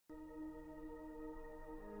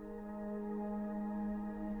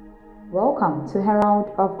Welcome to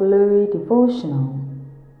Herald of Glory Devotional.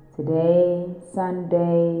 Today,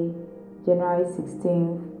 Sunday, January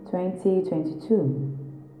 16th, 2022.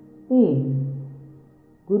 Theme: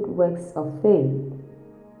 Good Works of Faith.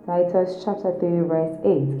 Titus chapter 3 verse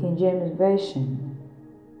 8, King James Version.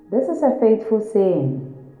 This is a faithful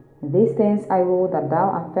saying. These things I will that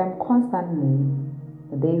thou affirm constantly,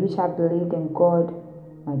 that they which have believed in God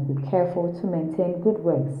might be careful to maintain good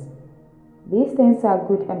works. These things are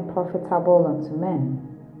good and profitable unto men.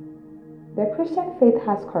 The Christian faith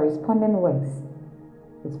has corresponding works.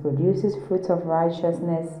 It produces fruits of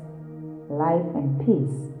righteousness, life, and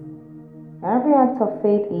peace. Every act of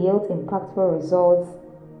faith yields impactful results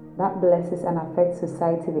that blesses and affects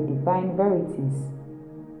society with divine verities.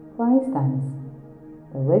 For instance,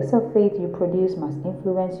 the works of faith you produce must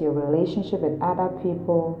influence your relationship with other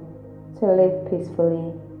people to live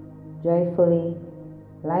peacefully, joyfully,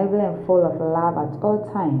 lively and full of love at all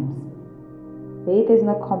times. Faith is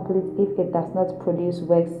not complete if it does not produce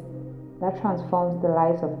works that transforms the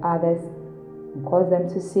lives of others and cause them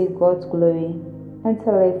to see God's glory and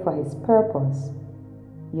to live for His purpose.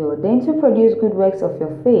 You are ordained to produce good works of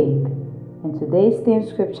your faith, and today's theme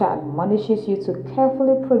scripture admonishes you to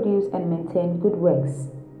carefully produce and maintain good works.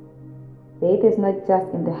 Faith is not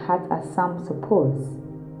just in the heart as some suppose,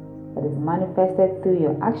 but is manifested through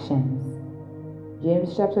your actions.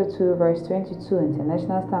 James chapter 2 verse 22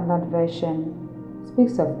 International Standard Version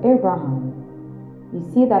speaks of Abraham. You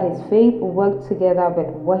see that his faith worked together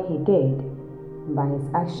with what he did, and by his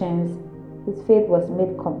actions his faith was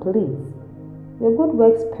made complete. Your good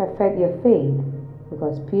works perfect your faith,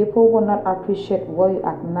 because people will not appreciate what you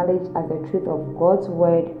acknowledge as the truth of God's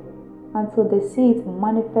word until they see it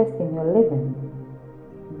manifest in your living.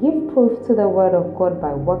 Give proof to the word of God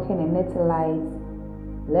by walking in its light.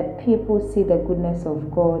 Let people see the goodness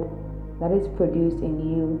of God that is produced in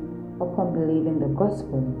you upon believing the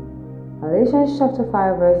gospel. Galatians chapter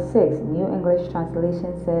 5 verse 6, New English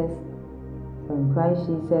Translation says, "For in Christ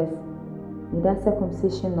Jesus, neither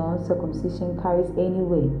circumcision nor uncircumcision carries any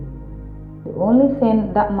weight. The only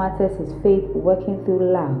thing that matters is faith working through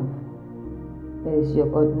love." It is your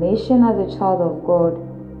ordination as a child of God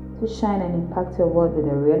to shine and impact your world with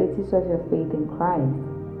the realities of your faith in Christ.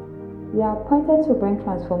 You are appointed to bring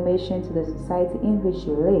transformation to the society in which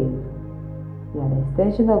you live. You are the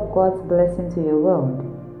extension of God's blessing to your world,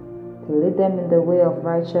 to lead them in the way of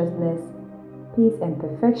righteousness, peace, and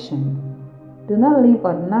perfection. Do not live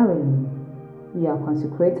ordinarily. You are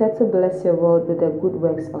consecrated to bless your world with the good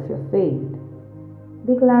works of your faith.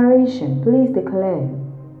 Declaration. Please declare,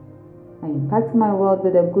 I impact my world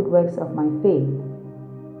with the good works of my faith.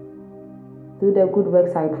 Through the good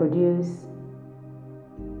works I produce,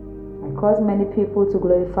 I cause many people to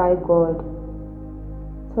glorify God,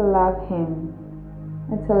 to love Him,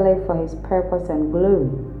 and to live for His purpose and glory.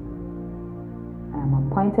 I am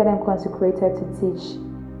appointed and consecrated to teach,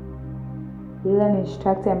 heal and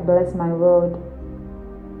instruct and bless my world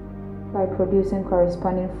by producing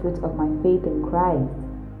corresponding fruit of my faith in Christ.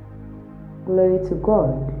 Glory to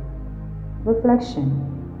God. Reflection.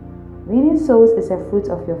 Winning souls is a fruit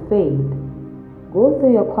of your faith. Go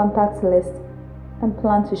through your contact list and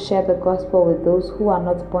plan to share the gospel with those who are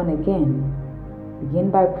not born again.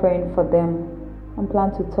 Begin by praying for them and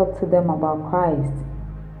plan to talk to them about Christ.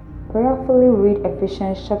 Prayerfully read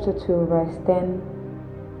Ephesians chapter 2 verse 10,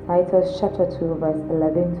 Titus chapter 2 verse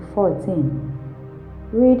 11 to 14.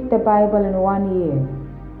 Read the Bible in 1 year.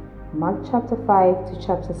 Mark chapter 5 to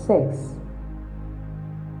chapter 6.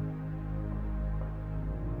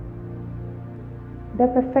 The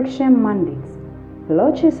Perfection Mandate. The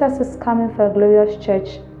Lord Jesus is coming for a glorious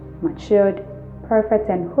church, matured, perfect,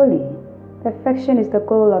 and holy. Perfection is the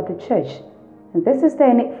goal of the church, and this is the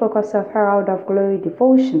unique focus of Herald of Glory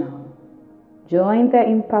Devotional. Join the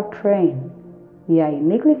impact train. We are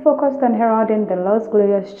uniquely focused on heralding the Lord's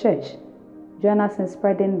glorious church. Join us in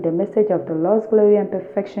spreading the message of the Lord's glory and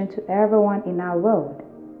perfection to everyone in our world.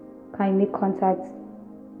 Kindly contact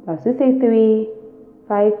 +233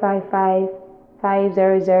 555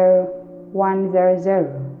 500 100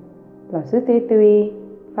 +233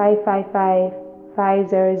 555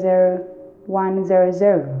 500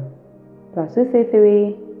 100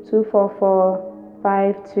 +233 244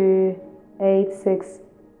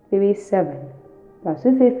 528637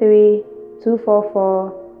 +233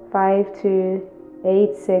 244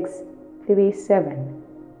 528637.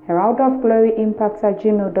 Herald of Glory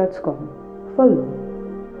Impact@gmail.com. Follow,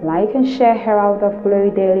 like, and share Herald of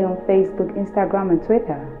Glory daily on Facebook, Instagram, and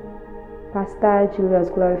Twitter. Pastor Julius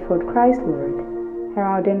Glorified Christ Lord,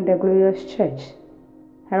 heralding the glorious church.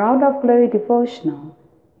 Herald of Glory Devotional,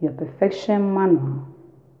 your perfection manual.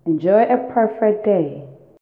 Enjoy a perfect day.